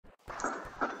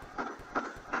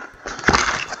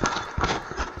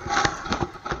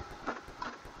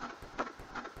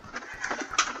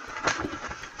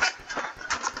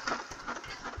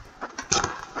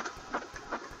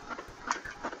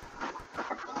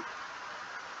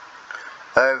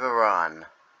Overrun.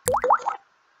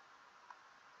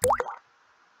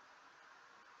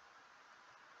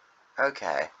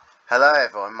 Okay. Hello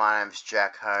everyone, my name is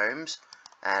Jack Holmes,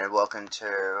 and welcome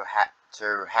to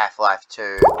Half-Life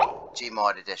 2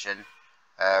 Gmod Edition,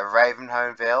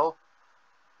 Ravenholmville,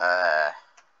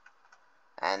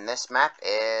 and this map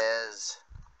is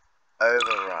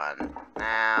Overrun.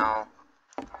 Now,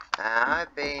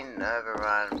 I've been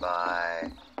overrun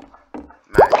by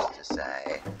most to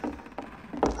say,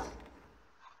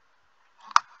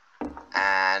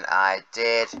 and I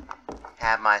did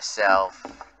have myself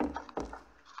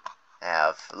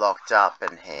locked up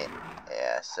in here.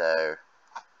 Yeah, so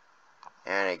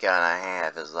the only gun I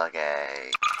have is like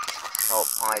a Colt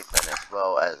Python as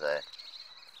well as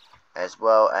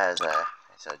a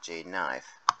SLG knife,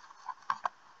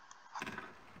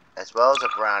 as well as a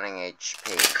Browning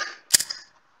HP.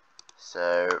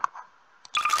 So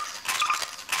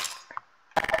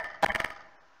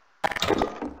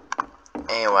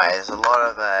anyway, there's a lot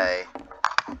of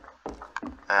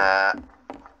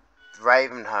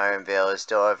Ravenholmville is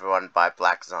still overrun by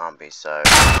black zombies, so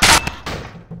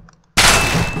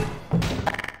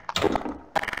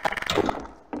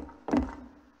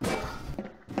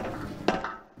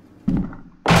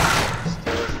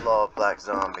still a lot of black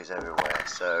zombies everywhere,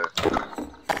 so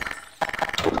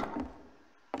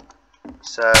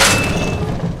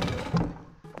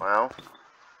well,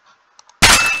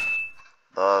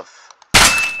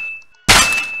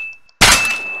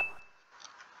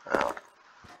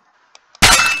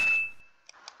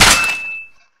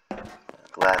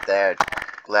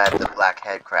 glad the black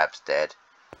headcrab's dead.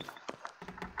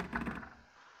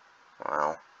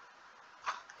 Well,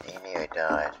 he nearly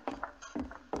died.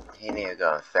 He nearly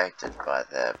got infected by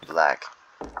the black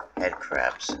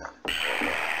headcrabs.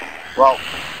 Whoa!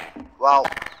 Whoa!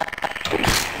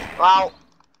 Whoa!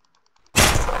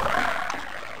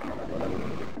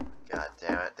 God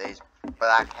damn it, these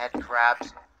black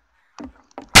headcrabs.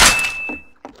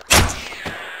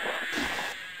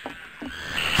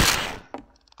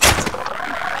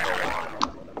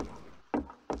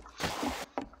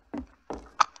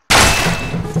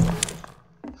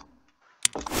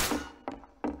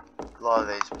 A lot of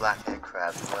these blackhead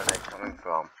crabs, where are they coming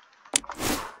from?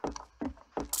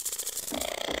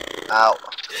 Ow!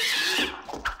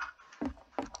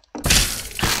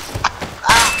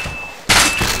 Ah!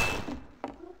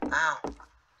 Ow!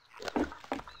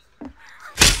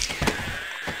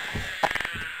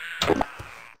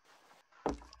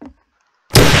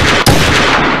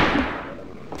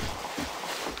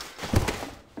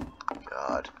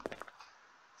 God.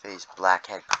 These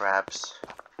blackhead crabs.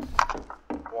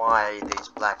 Why these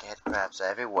blackhead crabs are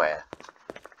everywhere?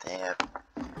 They're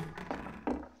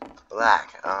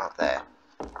black, aren't they?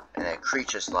 And they're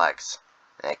creature-likes.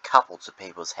 And they're coupled to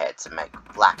people's heads and make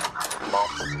black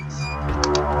monsters.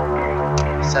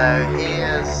 So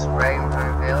here's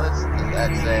Ravenholmville.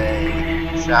 That's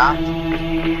a shaft.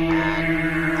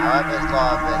 And however, there's a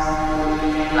lot of this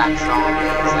black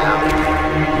zombies out.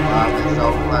 It's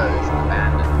all closed and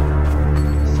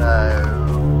abandoned. So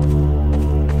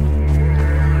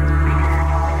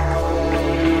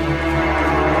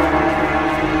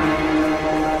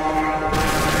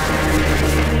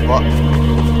what?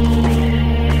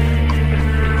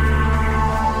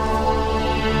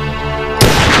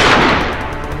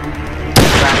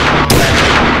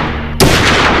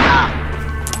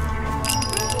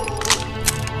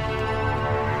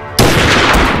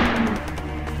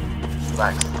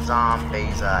 Black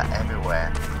zombies are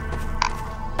everywhere.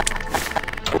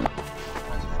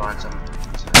 Let's find some.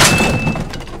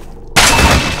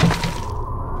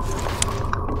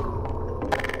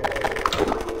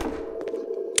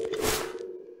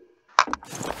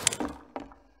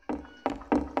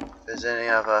 There's any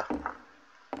other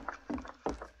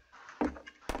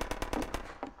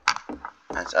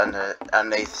that's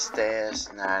underneath the stairs?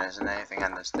 No, there isn't anything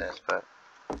under the stairs, but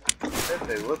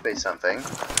there would be something.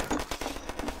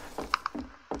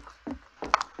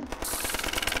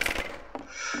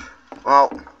 Well,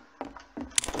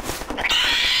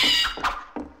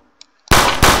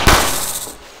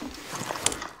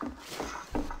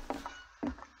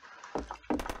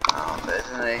 oh, there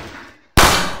isn't any.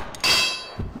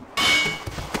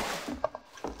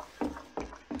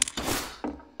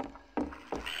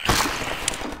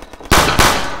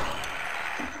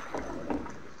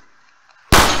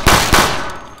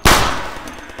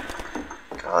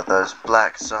 God, those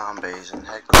black zombies and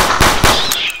headquarters.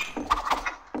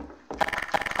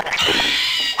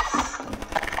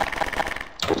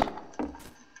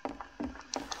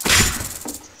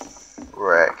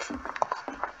 Wreck.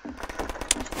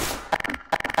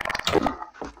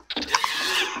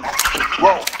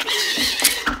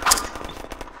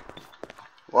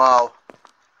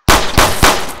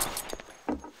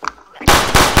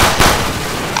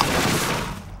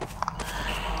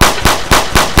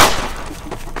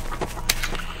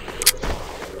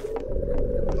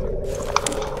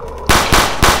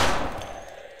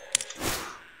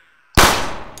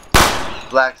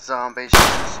 black zombies should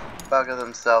just bugger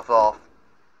themselves off.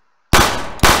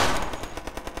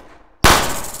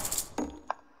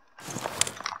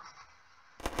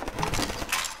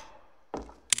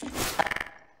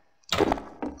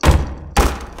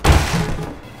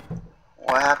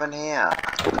 What happened here?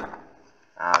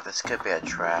 Oh, this could be a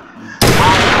trap.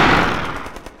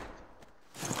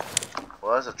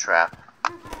 Was a trap.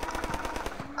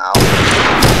 Ow.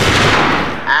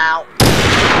 Ow.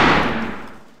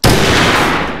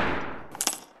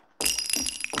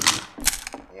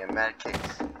 Yeah,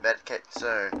 medkit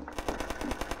soon.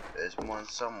 There's one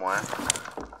somewhere.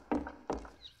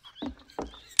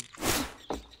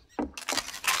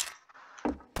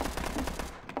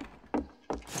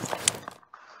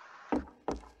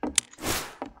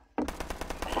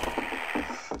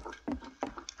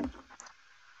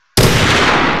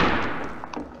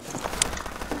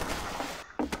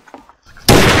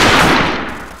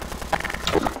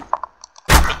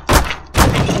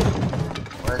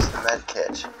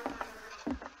 Kit.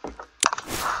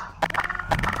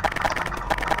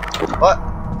 What?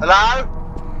 Hello?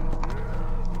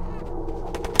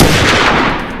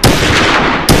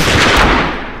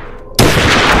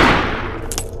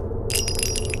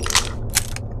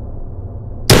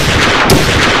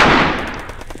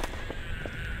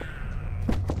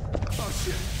 Oh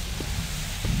shit.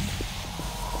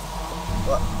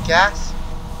 What? Gas?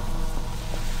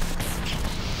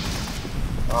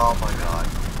 Oh my god.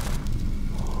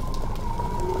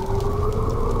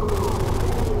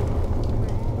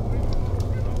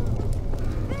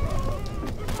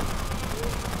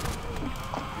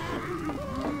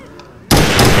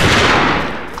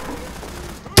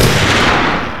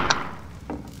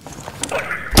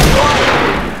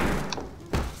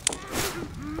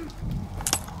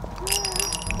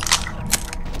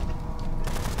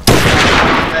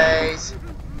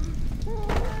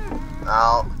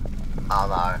 Oh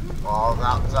no. Well,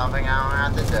 that's something I don't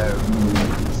have to do.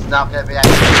 It's not gonna be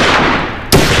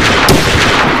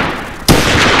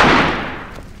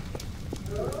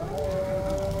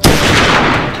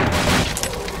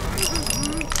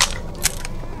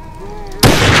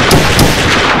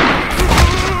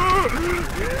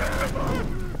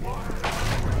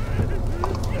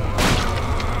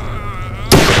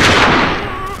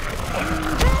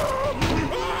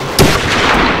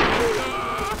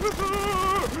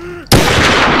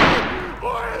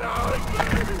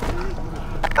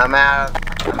I'm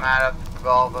out of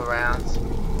revolver rounds, and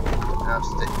I'm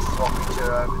swapping to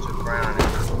over to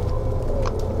Browning.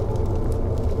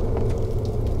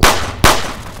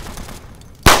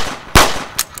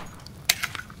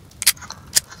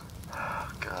 Oh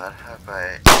God, have I?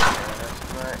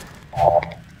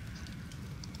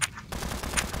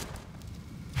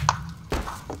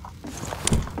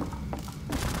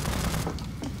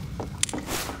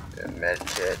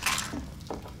 Medkit.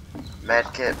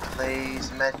 Medkit, please,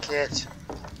 medkit.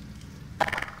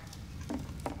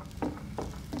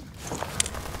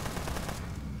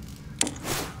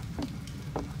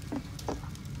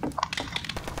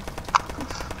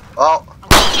 Oh!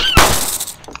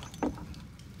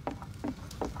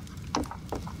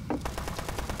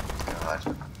 God.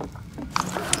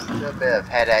 Still a bit of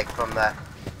headache from the...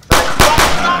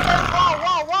 Whoa,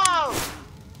 whoa, whoa!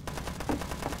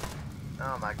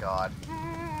 Oh my God.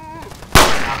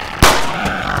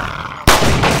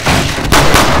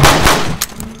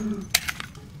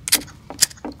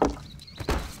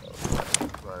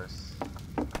 Close.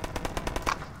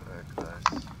 Very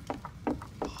close.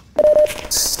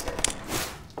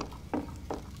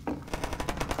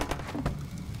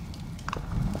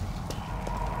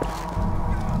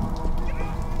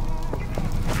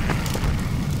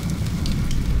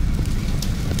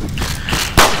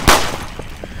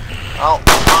 Oh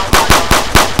my God!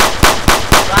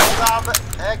 That's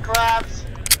Headcrabs!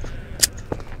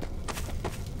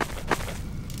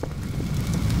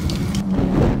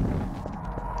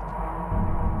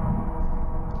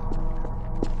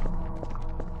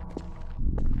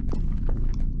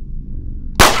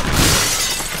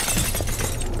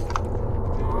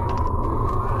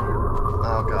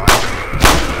 Oh God.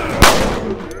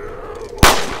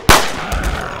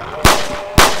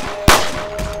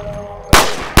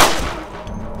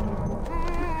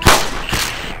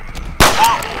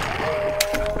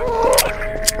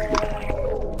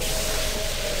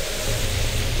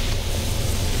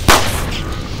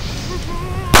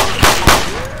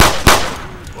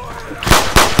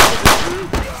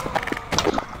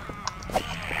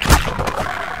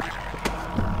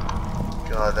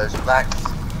 God, those black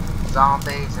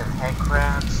zombies and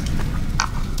headcrabs.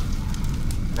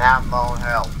 Now I'm low on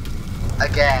health.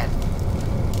 Again.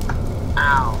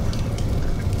 Ow.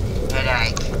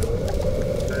 headache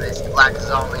from this black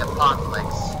zombie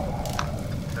apocalypse.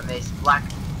 From this black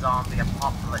zombie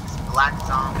apocalypse. Black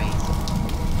zombies.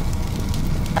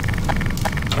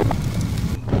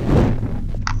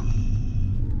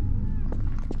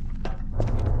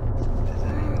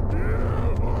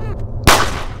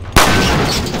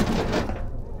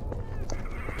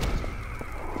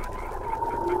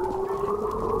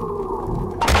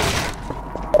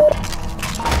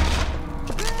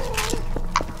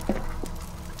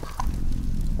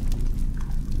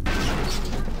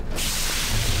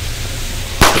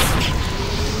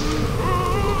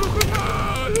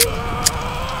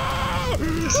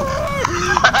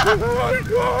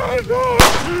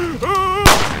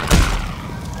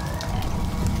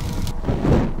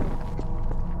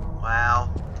 Wow.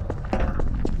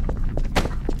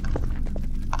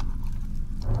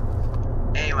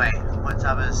 Anyway, what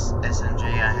type of SMG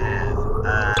I have?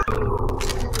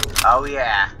 Oh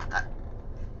yeah.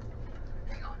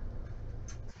 Hang on.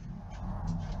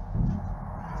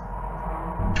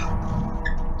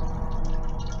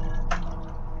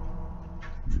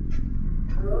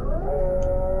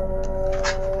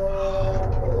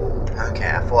 Okay,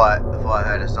 I thought I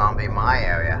heard a zombie in my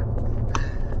area.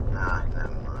 Ah, never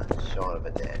mind. Short of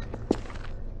a dead.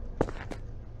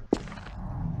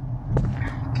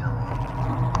 Come on.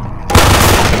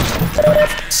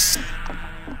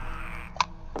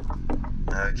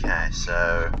 Okay,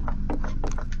 so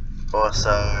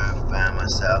also found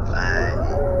myself a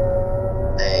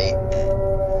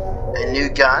new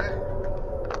gun,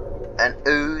 an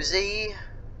Uzi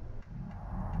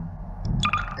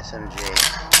SMG.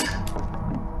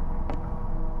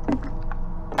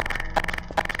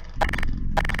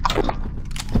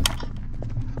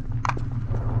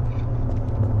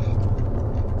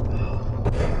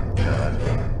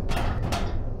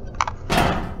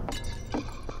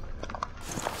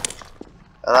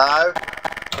 Hello?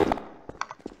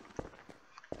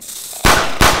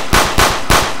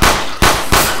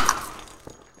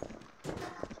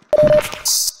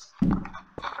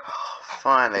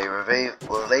 Finally,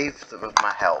 relieved with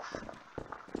my health.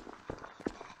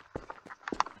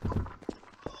 Oh,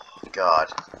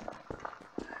 God.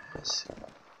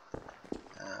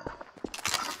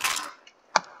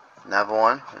 Another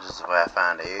one, which is the way I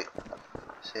found it.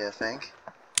 See, I think.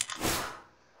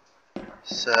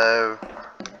 So,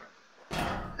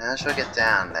 how should I get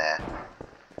down there?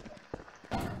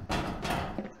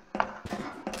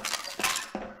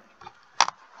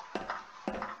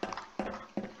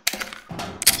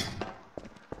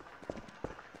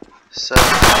 So,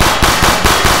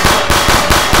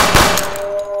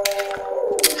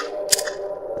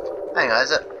 hang on,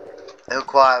 is it? It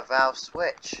requires a valve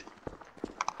switch.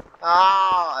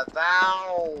 Ah, a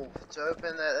valve to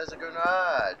open there's a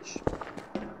garage.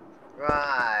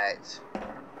 Right.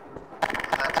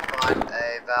 I have to find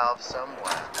a valve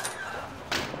somewhere.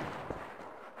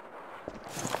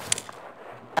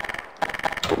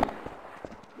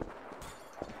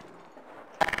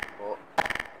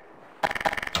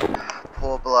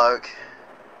 Poor bloke.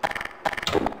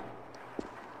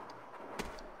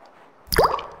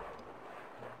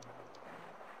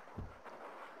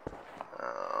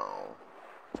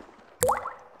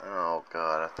 Oh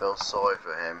God, I feel sorry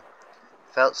for him.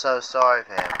 Felt so sorry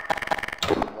for him.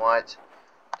 White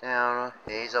downer.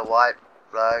 He's a white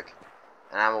bloke,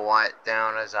 and I'm a white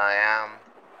downer as I am.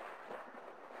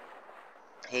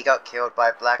 He got killed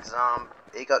by black zombies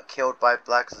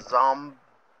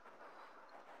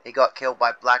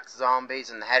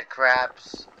and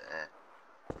headcrabs.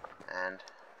 And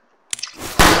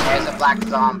there's a black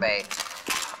zombie.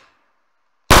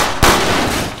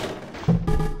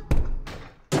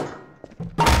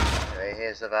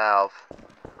 Here's the valve.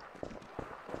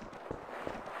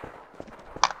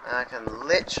 I can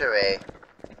literally,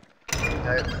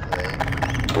 hopefully.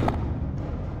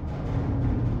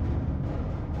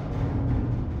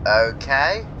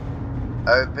 Okay.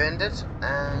 Opened it,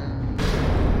 and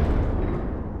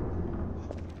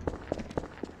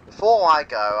before I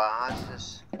go, I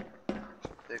just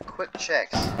do quick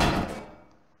checks.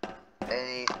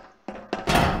 Any?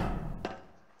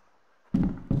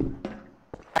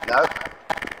 Nope.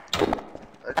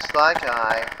 Looks like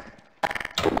I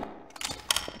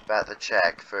about to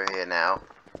check through here now.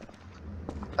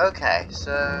 Okay,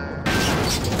 so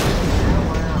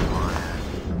where am I?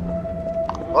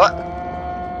 What?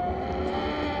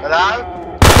 Hello?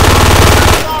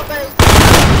 Zombies!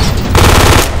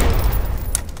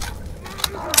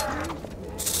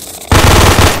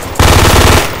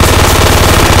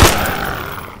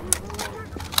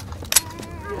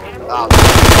 Oh.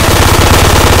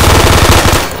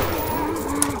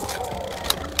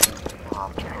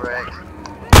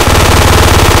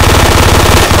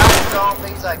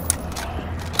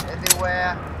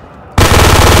 everywhere.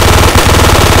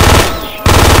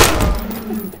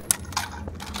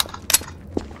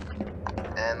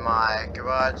 And my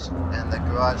garage, and the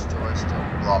garage door is still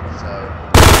blocked, so...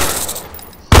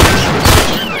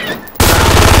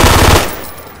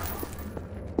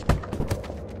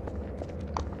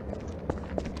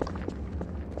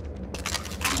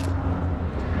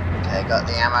 Okay, got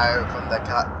the ammo from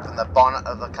the bonnet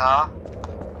of the car,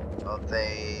 of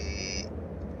the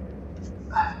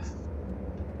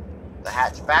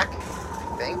hatchback,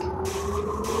 I think.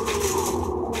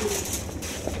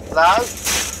 Hello?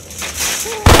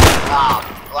 Ah,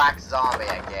 black zombie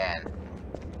again.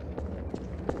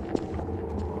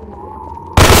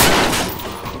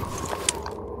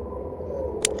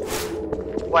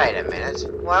 Wait a minute.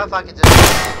 What if I could just...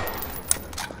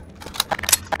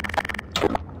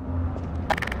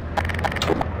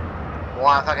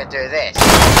 What if I could do this?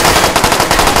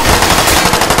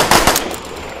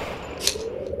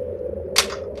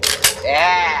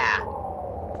 Yeah!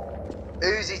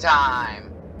 Uzi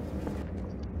time!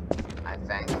 I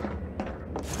think.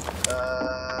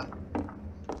 Oh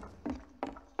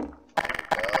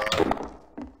god.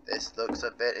 This looks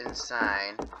a bit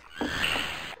insane.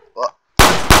 What?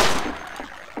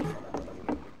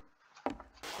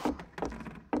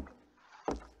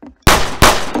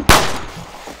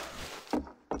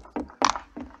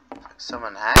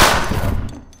 Someone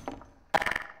hanging.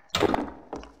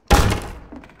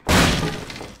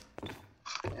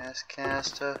 Gas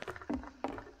canister.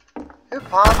 Who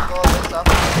parked all this up?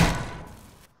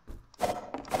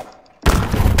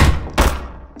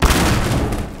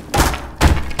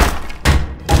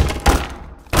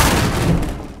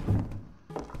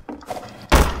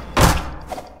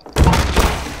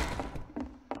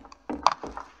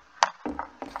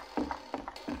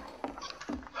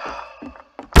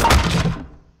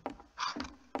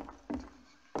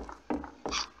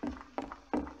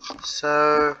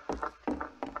 So,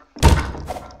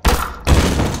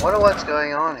 wonder what's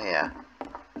going on here.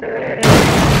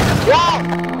 Whoa!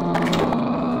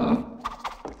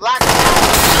 Black!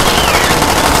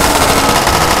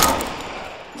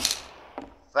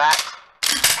 That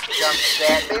jump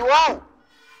scared me. Whoa!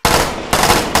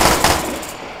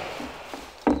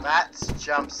 That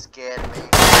jump scared me.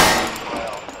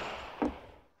 Well.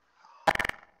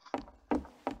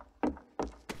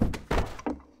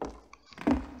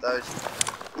 Those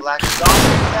black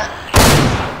zombies.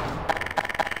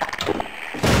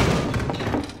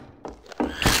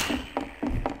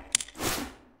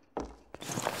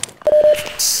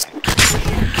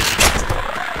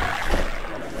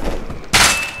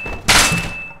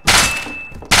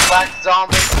 Black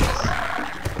zombie.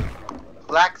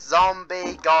 Black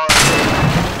zombie guard.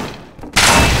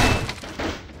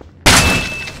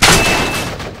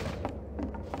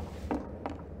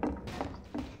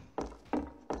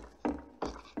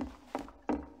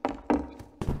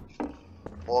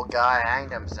 Poor guy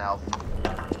hanged himself.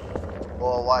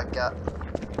 Poor white guy.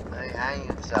 He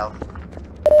hanged himself.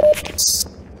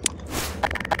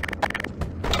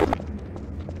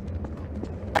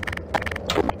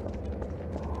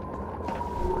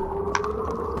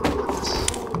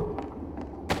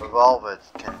 Revolver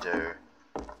can do.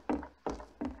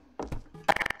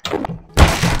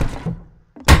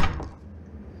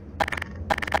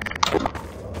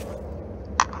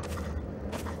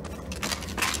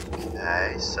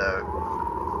 Okay, so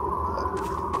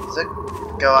does it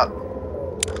go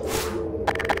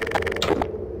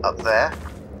up there?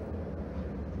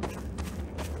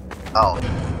 Oh,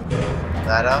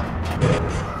 that up?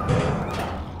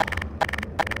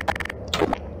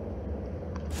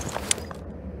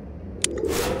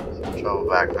 Trouble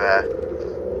back there.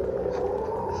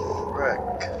 Frick.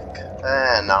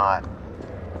 Not.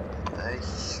 I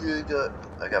should go.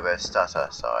 I got a bit of stutter,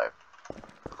 sorry.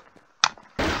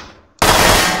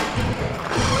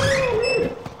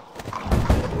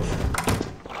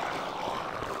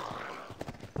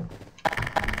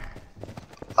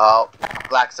 Oh,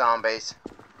 black zombies.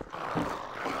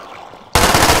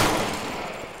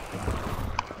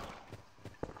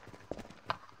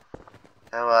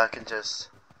 Oh, well, I can just...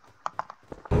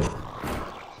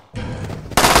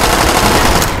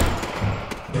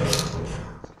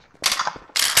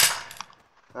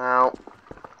 Well,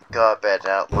 got a bit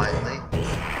out lately.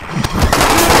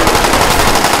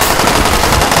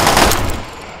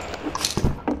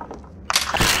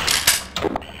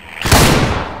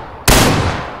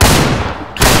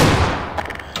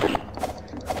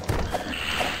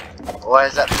 What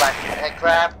is that black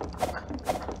headcrab?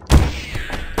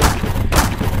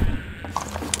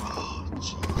 Oh,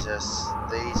 Jesus.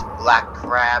 These black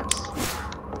crabs.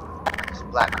 These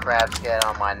black crabs get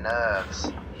on my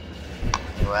nerves.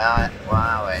 Where are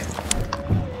we?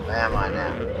 Where am I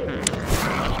now?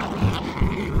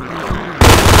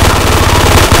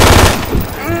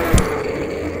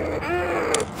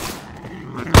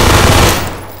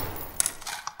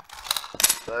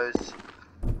 Those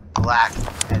black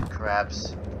head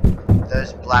crabs.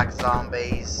 Those black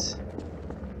zombies.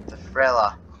 The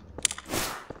thriller.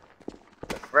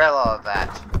 The thriller of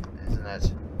that, isn't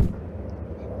it?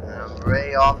 And I'm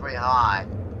really awfully high.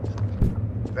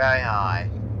 Very high.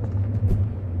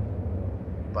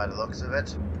 By the looks of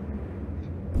it.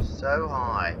 So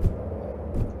high.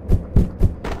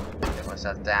 Get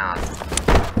myself down.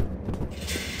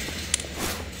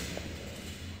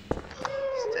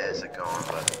 Stairs are gone,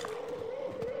 but...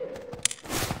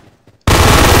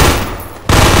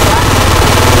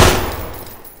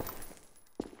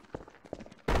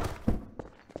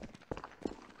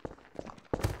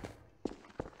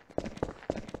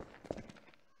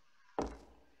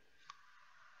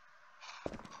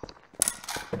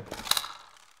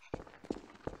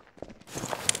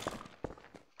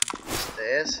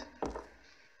 Stairs.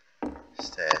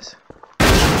 Stairs.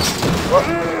 What?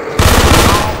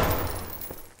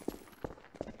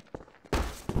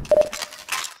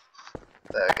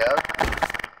 There we go.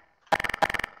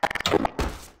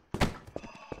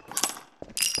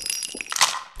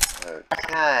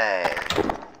 Okay.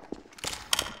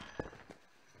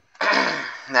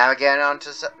 Now we're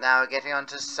getting on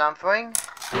to something.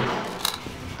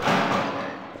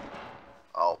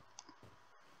 Oh.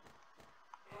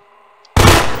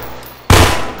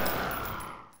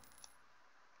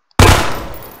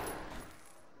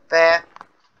 There.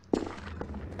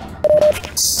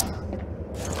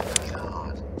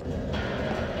 God.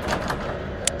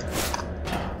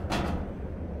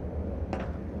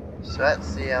 So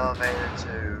that's the elevator to...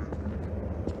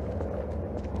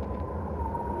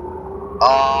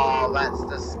 Oh, that's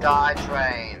the sky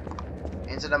train.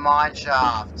 Into the mine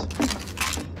shaft.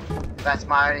 That's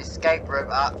my only escape route.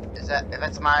 If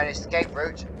that's my only escape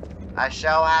route, I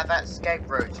shall have that escape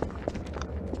route.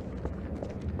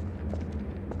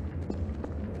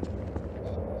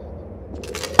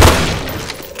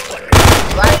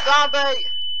 Black zombie!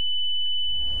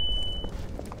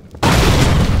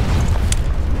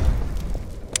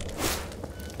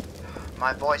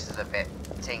 My voice is a bit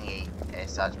tingy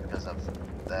as such because of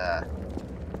the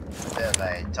bit of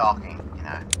a talking, you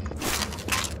know.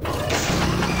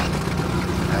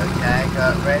 Okay,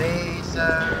 got ready, so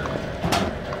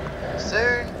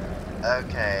soon.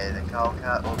 Okay, the cold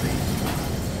cut will be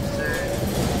soon.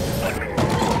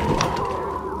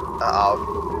 Uh-oh.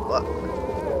 What?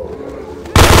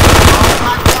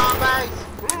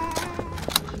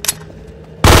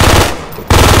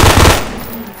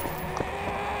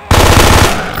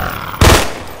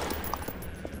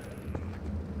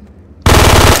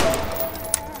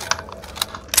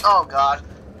 Oh god,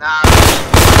 no.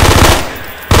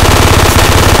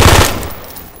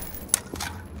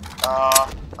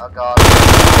 Oh god.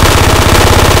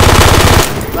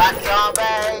 Black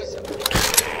zombies!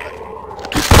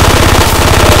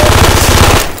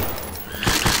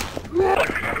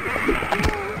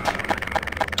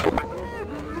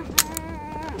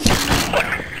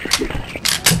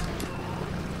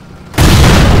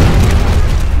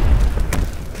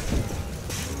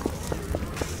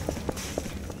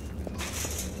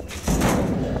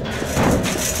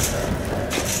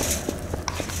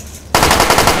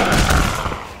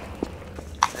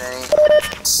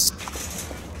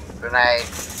 Grenade.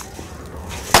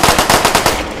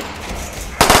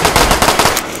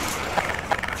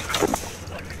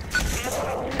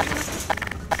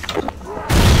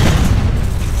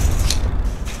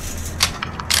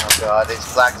 Oh god,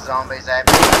 these black zombies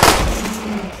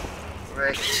everywhere.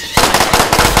 Rick.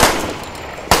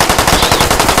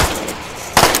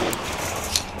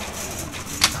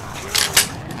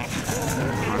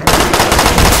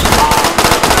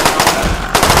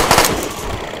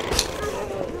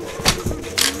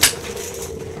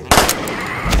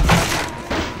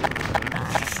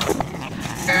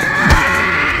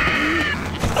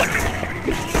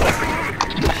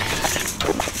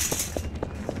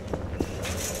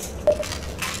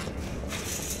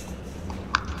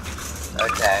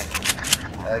 Okay.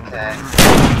 Okay.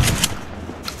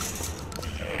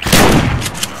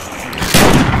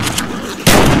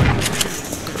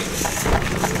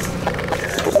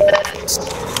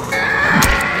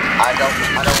 I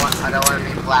don't want to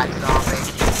be black zombie.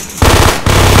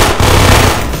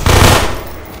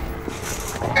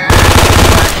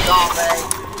 Black zombie.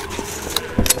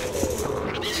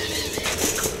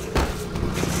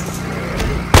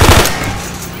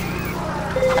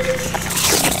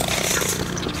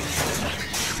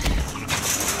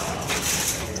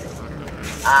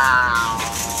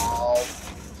 Ow.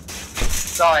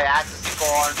 Sorry, I had to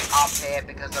spawn up here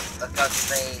because of the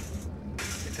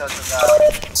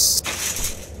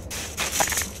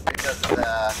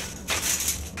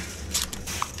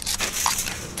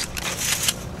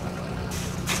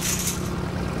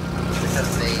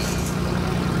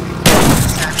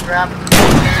headcrab.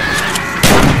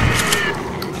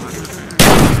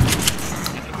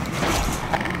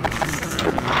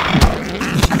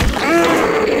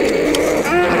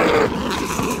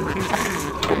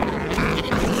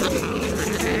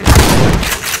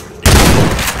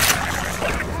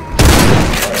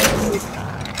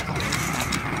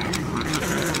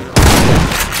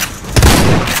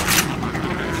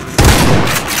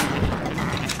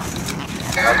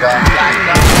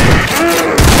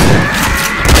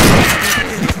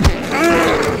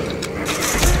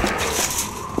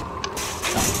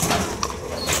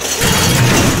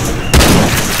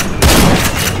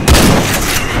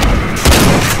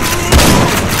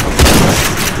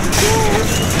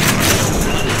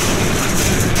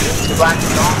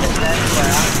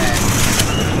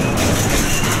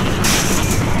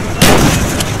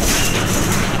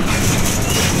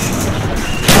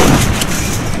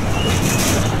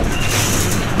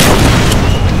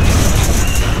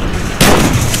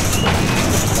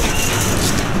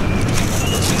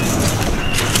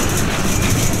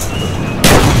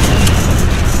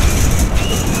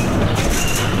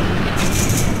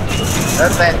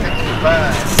 Hope that thing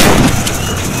burns.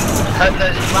 Hope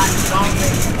those black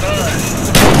zombies burn.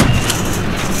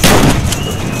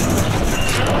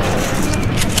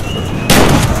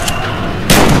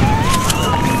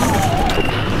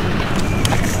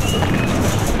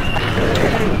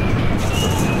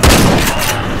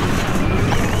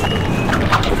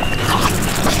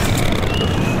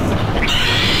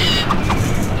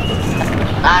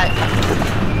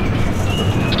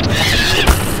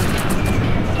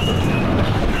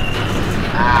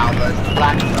 Ow, those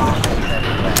black zombies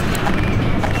everywhere.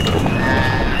 And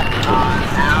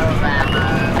I'm out of ammo.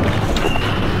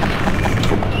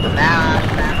 I'm out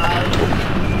of ammo.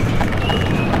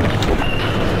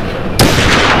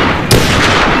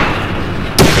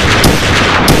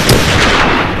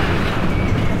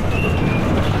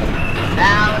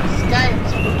 Now escaped.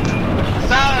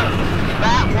 So,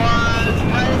 that was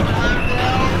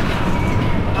Ravenholm.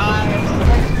 I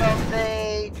escaped from the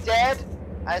dead.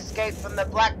 I escaped from the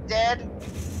black dead.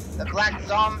 The black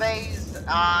zombies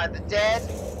are the dead.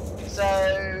 So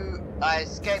I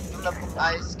escaped from the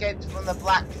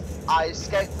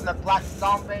black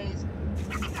zombies.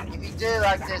 If you do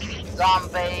like this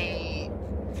zombie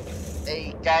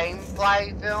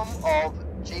gameplay film of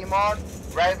Gmod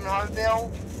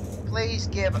Ravenholm, please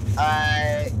give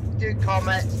do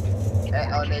comment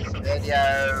on this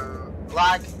video.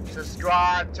 Like,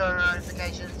 subscribe, turn on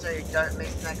notifications so you don't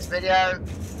miss the next video.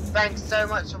 Thanks so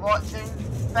much for watching.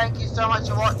 Thank you so much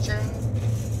for watching.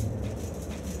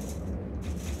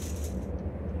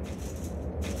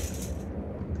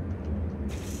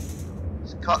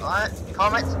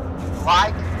 Comment,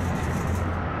 like,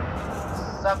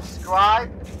 subscribe,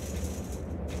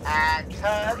 and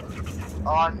turn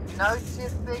on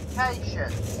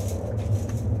notifications.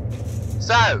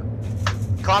 So,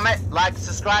 comment, like,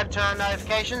 subscribe, turn on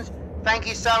notifications. Thank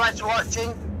you so much for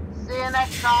watching. See you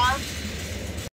next time.